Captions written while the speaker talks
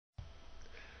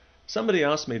Somebody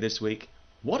asked me this week,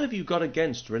 what have you got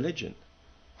against religion?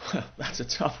 Well, that's a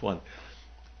tough one.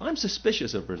 I'm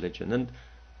suspicious of religion, and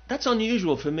that's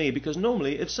unusual for me because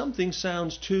normally if something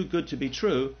sounds too good to be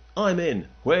true, I'm in.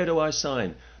 Where do I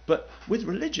sign? But with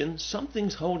religion,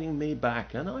 something's holding me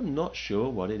back, and I'm not sure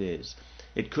what it is.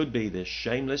 It could be the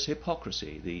shameless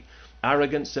hypocrisy, the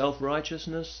arrogant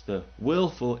self-righteousness, the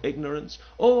willful ignorance,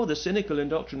 or the cynical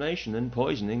indoctrination and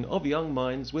poisoning of young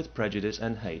minds with prejudice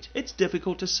and hate. It's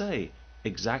difficult to say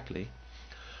exactly.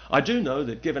 I do know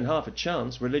that given half a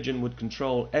chance, religion would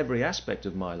control every aspect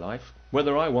of my life,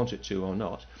 whether I want it to or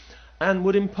not, and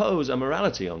would impose a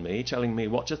morality on me, telling me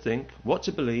what to think, what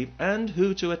to believe, and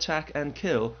who to attack and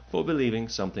kill for believing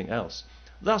something else.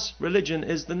 Thus, religion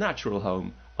is the natural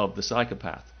home of the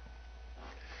psychopath.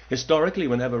 Historically,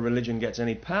 whenever religion gets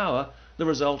any power, the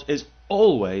result is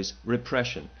always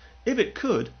repression. If it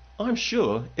could, I'm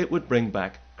sure it would bring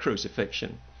back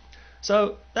crucifixion.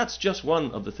 So that's just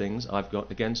one of the things I've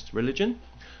got against religion.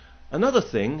 Another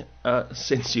thing,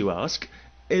 since you ask,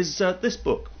 is this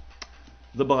book,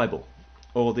 the Bible,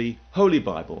 or the Holy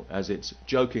Bible, as it's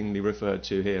jokingly referred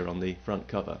to here on the front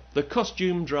cover. The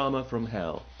costume drama from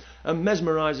hell, a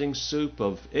mesmerizing soup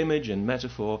of image and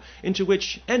metaphor into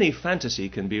which any fantasy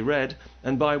can be read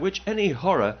and by which any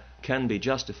horror can be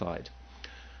justified.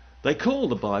 They call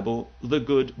the Bible the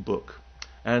good book.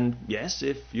 And yes,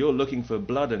 if you're looking for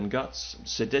blood and guts,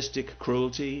 sadistic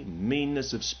cruelty,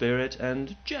 meanness of spirit,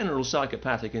 and general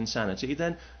psychopathic insanity,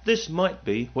 then this might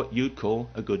be what you'd call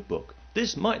a good book.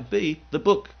 This might be the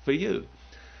book for you.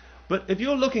 But if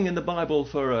you're looking in the Bible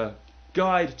for a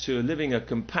guide to living a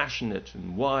compassionate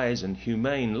and wise and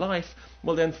humane life,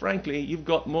 well then frankly you've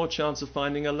got more chance of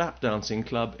finding a lap dancing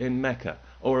club in Mecca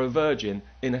or a virgin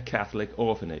in a Catholic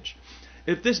orphanage.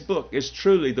 If this book is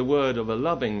truly the word of a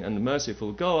loving and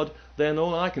merciful God, then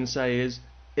all I can say is,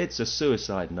 it's a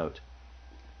suicide note.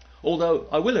 Although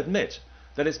I will admit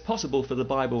that it's possible for the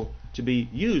Bible to be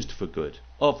used for good.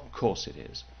 Of course it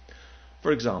is.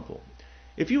 For example,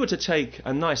 if you were to take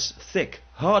a nice thick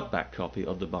hardback copy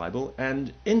of the Bible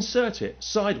and insert it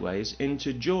sideways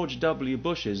into George W.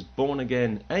 Bush's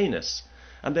born-again anus,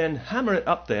 and then hammer it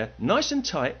up there nice and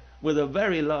tight with a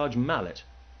very large mallet,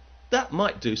 that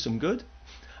might do some good.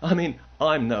 I mean,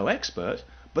 I'm no expert,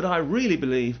 but I really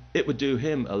believe it would do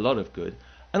him a lot of good,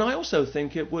 and I also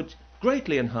think it would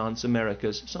greatly enhance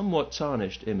America's somewhat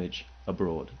tarnished image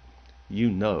abroad.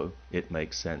 You know it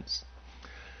makes sense.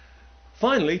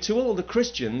 Finally, to all the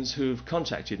Christians who've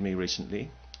contacted me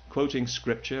recently, quoting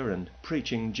scripture and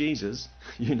preaching Jesus,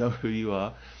 you know who you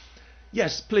are.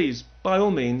 Yes, please, by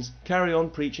all means, carry on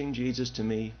preaching Jesus to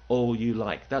me all you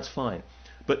like. That's fine.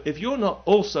 But if you're not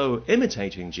also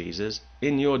imitating Jesus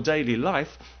in your daily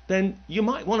life, then you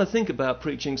might want to think about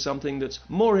preaching something that's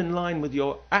more in line with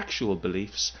your actual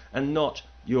beliefs and not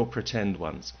your pretend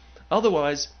ones.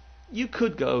 Otherwise, you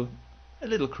could go a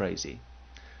little crazy.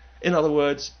 In other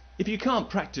words, if you can't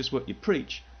practice what you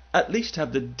preach, at least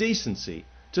have the decency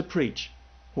to preach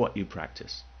what you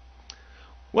practice.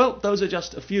 Well, those are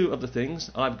just a few of the things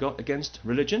I've got against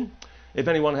religion. If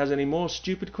anyone has any more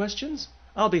stupid questions,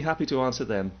 I'll be happy to answer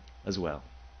them as well.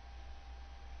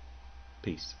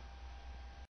 Peace.